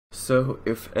So,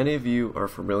 if any of you are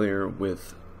familiar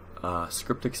with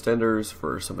script extenders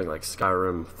for something like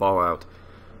Skyrim, Fallout,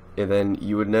 and then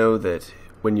you would know that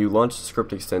when you launch the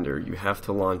script extender, you have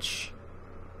to launch,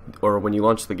 or when you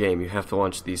launch the game, you have to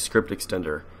launch the script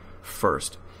extender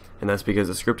first. And that's because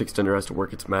the script extender has to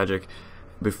work its magic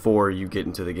before you get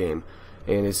into the game.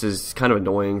 And this is kind of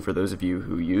annoying for those of you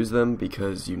who use them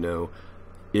because, you know,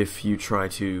 if you try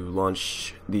to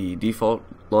launch the default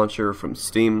launcher from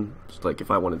Steam, like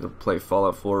if I wanted to play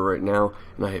Fallout 4 right now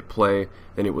and I hit play,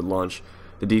 then it would launch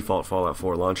the default Fallout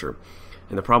 4 launcher.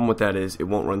 And the problem with that is it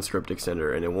won't run script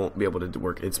extender and it won't be able to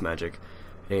work its magic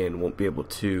and won't be able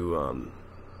to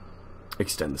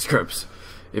extend the scripts,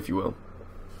 if you will.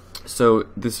 So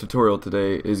this tutorial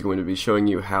today is going to be showing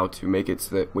you how to make it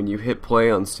so that when you hit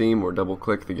play on Steam or double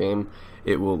click the game,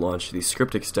 it will launch the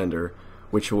script extender,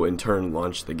 which will in turn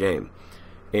launch the game.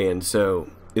 And so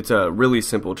it's a really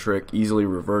simple trick, easily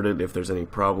reverted if there's any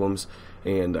problems,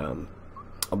 and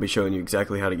I'll be showing you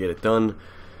exactly how to get it done.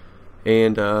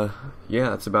 And yeah,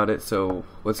 that's about it, so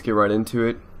let's get right into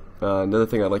it. Another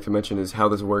thing I'd like to mention is how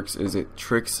this works is it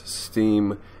tricks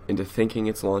Steam into thinking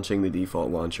it's launching the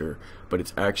default launcher, but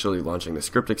it's actually launching the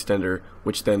script extender,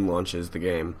 which then launches the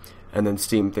game. And then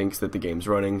Steam thinks that the game's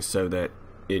running so that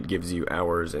it gives you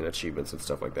hours and achievements and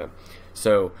stuff like that.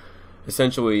 So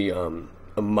essentially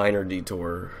a minor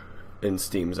detour in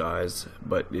Steam's eyes,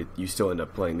 but you still end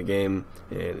up playing the game,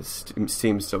 and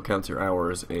Steam still counts your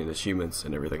hours and achievements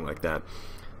and everything like that.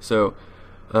 So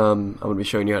I'm going to be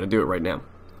showing you how to do it right now.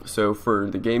 So for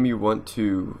the game you want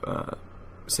to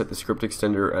set the script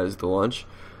extender as the launch,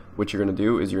 what you're going to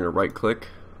do is you're going to right click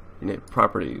and hit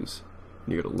properties,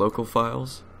 and you go to local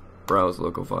files, browse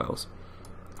local files.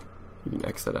 You can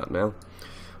X that out now.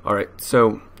 Alright,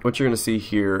 so what you're going to see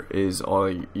here is all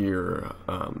your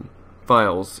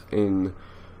files in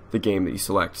the game that you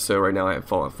select. So right now I have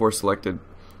Fallout 4 selected,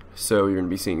 so you're going to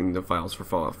be seeing the files for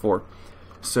Fallout 4.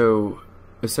 So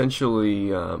essentially,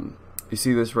 you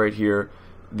see this right here,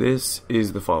 this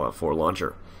is the Fallout 4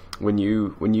 launcher. When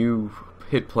you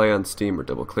hit play on Steam or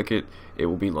double click it, it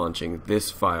will be launching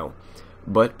this file.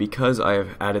 But because I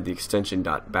have added the extension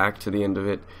 .back to the end of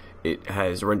it, it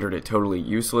has rendered it totally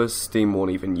useless. Steam won't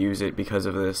even use it because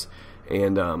of this,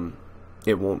 and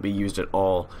it won't be used at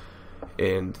all.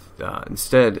 And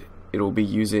instead, it will be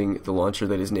using the launcher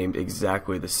that is named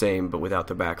exactly the same, but without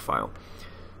the back file.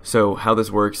 So how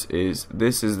this works is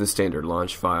this is the standard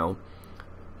launch file,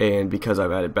 and because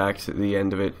I've added back to the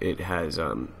end of it, it has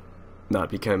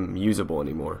not become usable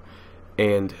anymore.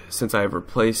 And since I have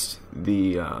replaced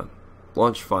the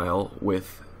launch file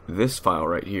with this file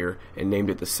right here and named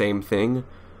it the same thing,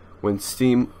 when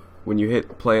you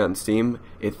hit play on Steam,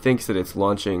 it thinks that it's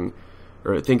launching,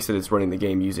 or it thinks that it's running the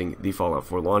game using the Fallout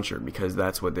 4 launcher, because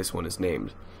that's what this one is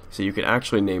named. So you could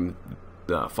actually name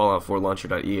the Fallout 4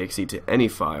 launcher.exe to any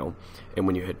file, and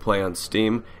when you hit play on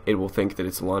Steam, it will think that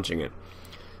it's launching it.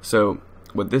 So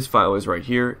what this file is right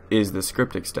here is the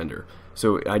script extender.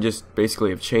 So I just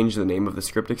basically have changed the name of the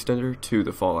script extender to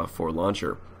the Fallout 4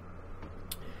 launcher.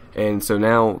 And so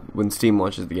now when Steam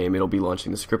launches the game, it'll be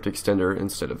launching the script extender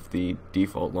instead of the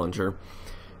default launcher,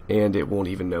 and it won't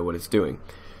even know what it's doing.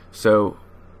 So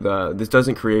this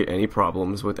doesn't create any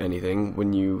problems with anything.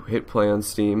 When you hit play on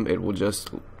Steam, it will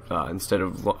just instead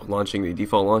of launching the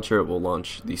default launcher, it will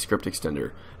launch the script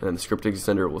extender, and then the script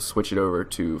extender will switch it over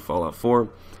to Fallout 4,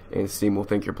 and Steam will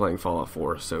think you're playing Fallout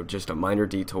 4. So just a minor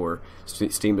detour.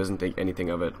 Steam doesn't think anything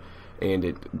of it, and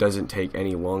it doesn't take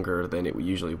any longer than it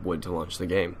usually would to launch the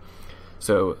game.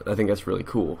 So I think that's really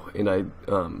cool, and I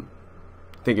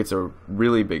think it's a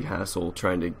really big hassle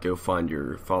trying to go find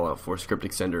your Fallout 4 script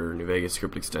extender or New Vegas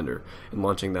script extender and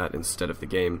launching that instead of the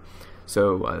game.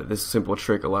 So this simple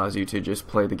trick allows you to just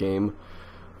play the game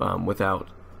without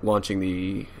launching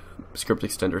the script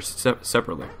extender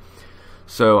separately.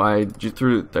 So I just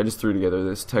threw together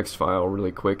this text file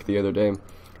really quick the other day,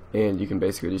 and you can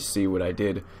basically just see what I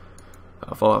did.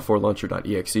 Fallout 4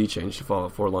 launcher.exe changed to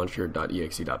Fallout 4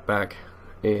 launcher.exe.back,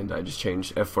 and I just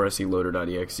changed F4SE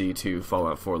loader.exe to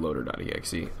Fallout 4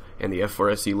 loader.exe, and the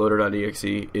F4SE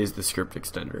loader.exe is the script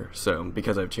extender. So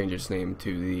because I've changed its name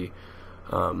to the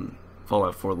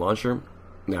Fallout 4 launcher,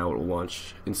 now it will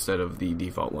launch instead of the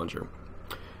default launcher.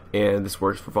 And this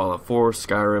works for Fallout 4,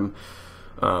 Skyrim,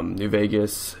 New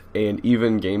Vegas, and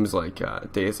even games like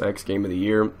Deus Ex Game of the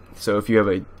Year. So if you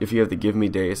have the Give Me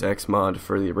Deus Ex mod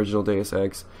for the original Deus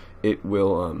Ex, it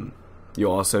will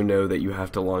you'll also know that you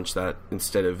have to launch that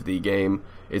instead of the game.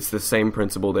 It's the same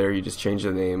principle there. You just change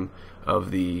the name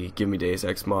of the Give Me Deus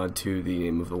Ex mod to the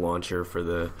name of the launcher for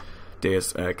the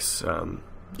Deus Ex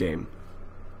game.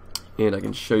 and I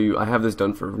can show you. I have this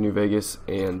done for New Vegas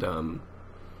and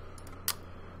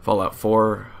Fallout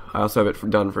 4. I also have it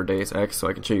done for Deus Ex, so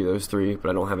I can show you those three, but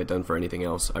I don't have it done for anything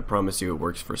else. I promise you it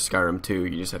works for Skyrim too.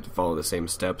 You just have to follow the same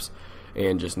steps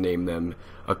and just name them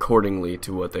accordingly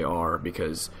to what they are,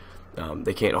 because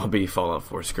they can't all be Fallout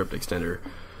 4 script extender.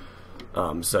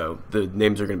 So the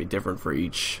names are going to be different for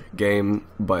each game,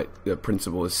 but the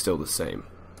principle is still the same.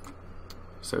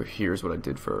 So here's what I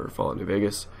did for Fallout New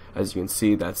Vegas. As you can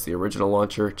see, that's the original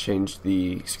launcher. Changed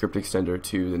the script extender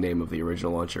to the name of the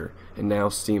original launcher, and now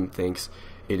Steam thinks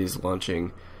it is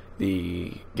launching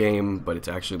the game, but it's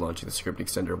actually launching the script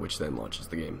extender, which then launches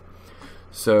the game.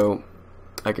 So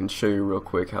I can show you real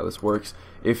quick how this works.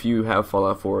 If you have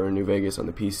Fallout 4 or New Vegas on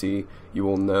the PC, you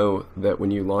will know that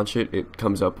when you launch it, it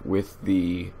comes up with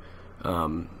the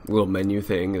little menu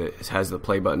thing that has the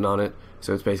play button on it.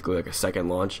 So it's basically like a second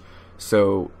launch.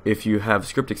 So if you have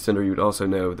script extender, you would also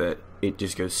know that it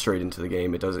just goes straight into the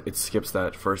game. It skips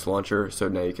that first launcher. So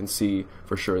now you can see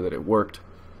for sure that it worked.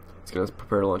 It's going to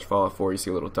prepare to launch Fallout 4. You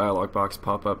see a little dialog box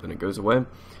pop up and it goes away.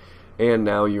 And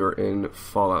now you're in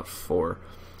Fallout 4,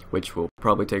 which will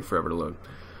probably take forever to load.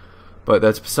 But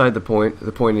that's beside the point.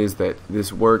 The point is that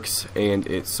this works and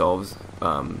it solves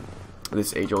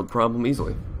this age-old problem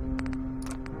easily.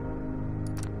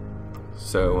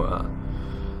 So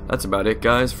that's about it,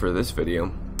 guys, for this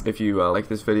video. If you like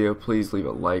this video, please leave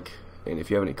a like. And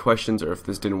if you have any questions or if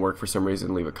this didn't work for some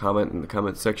reason, leave a comment in the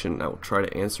comment section. I will try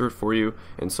to answer it for you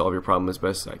and solve your problem as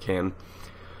best as I can.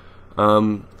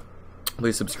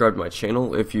 Please subscribe to my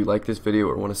channel if you like this video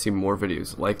or want to see more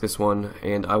videos like this one,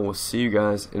 and I will see you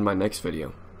guys in my next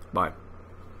video. Bye.